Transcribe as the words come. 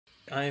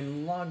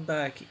I'm logged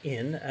back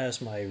in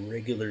as my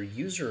regular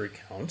user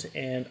account,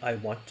 and I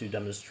want to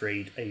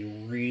demonstrate a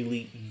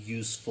really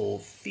useful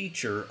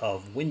feature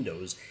of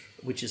Windows,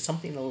 which is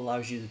something that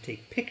allows you to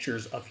take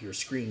pictures of your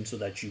screen so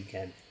that you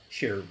can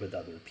share it with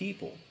other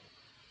people.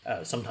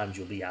 Sometimes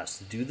you'll be asked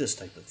to do this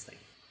type of thing.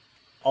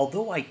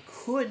 Although I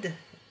could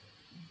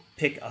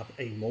pick up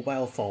a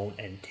mobile phone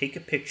and take a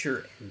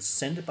picture and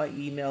send it by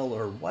email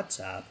or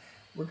WhatsApp,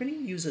 we're going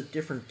to use a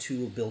different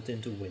tool built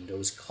into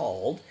Windows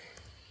called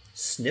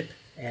Snip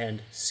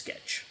and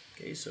Sketch.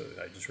 Okay, so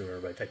I just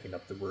remember by typing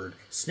up the word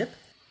Snip.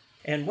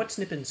 And what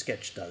Snip and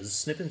Sketch does,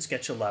 Snip and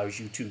Sketch allows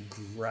you to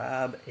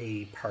grab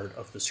a part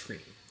of the screen.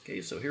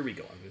 Okay, so here we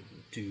go.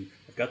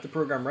 I've got the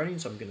program running,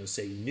 so I'm going to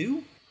say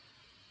New.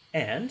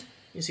 And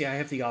you see I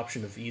have the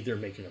option of either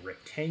making a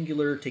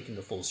rectangular, taking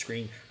the full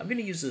screen. I'm going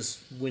to use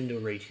this window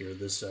right here,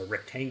 this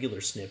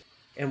rectangular snip.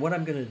 And what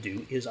I'm going to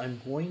do is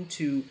I'm going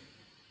to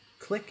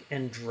click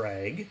and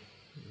drag.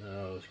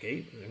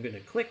 Okay, I'm going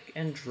to click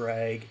and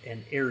drag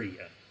an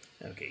area.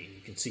 Okay,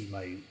 you can see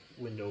my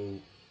window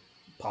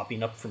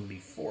popping up from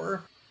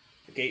before.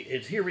 Okay,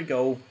 here we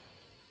go.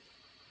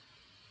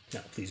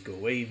 Now, please go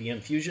away,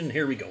 VM Fusion.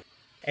 Here we go.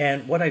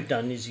 And what I've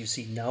done is, you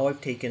see, now I've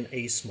taken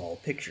a small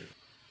picture.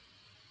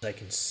 I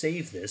can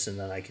save this and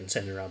then I can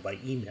send it around by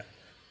email.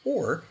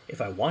 Or,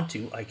 if I want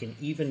to, I can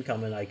even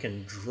come and I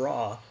can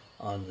draw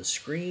on the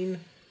screen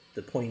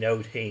to point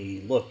out,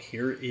 hey, look,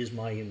 here is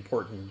my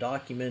important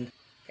document.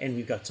 And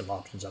we've got some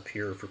options up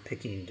here for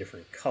picking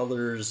different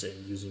colors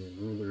and using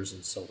rulers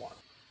and so on.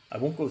 I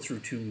won't go through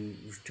too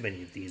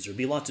many of these. There'll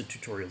be lots of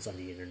tutorials on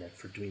the internet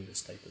for doing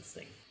this type of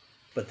thing.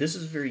 But this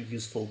is very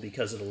useful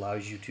because it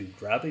allows you to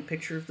grab a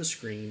picture of the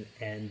screen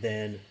and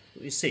then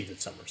save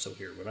it somewhere. So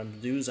here, what I'm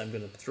going to do is I'm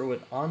going to throw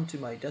it onto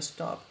my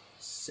desktop,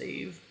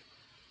 save,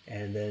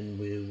 and then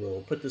we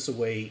will put this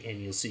away,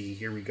 and you'll see,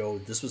 here we go.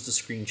 This was the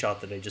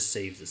screenshot that I just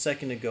saved a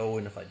second ago,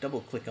 and if I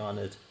double click on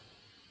it,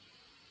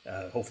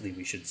 hopefully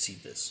we should see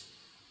this.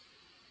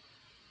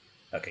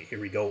 Okay,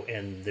 here we go,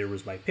 and there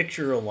was my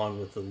picture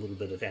along with a little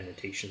bit of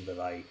annotation that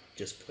I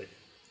just put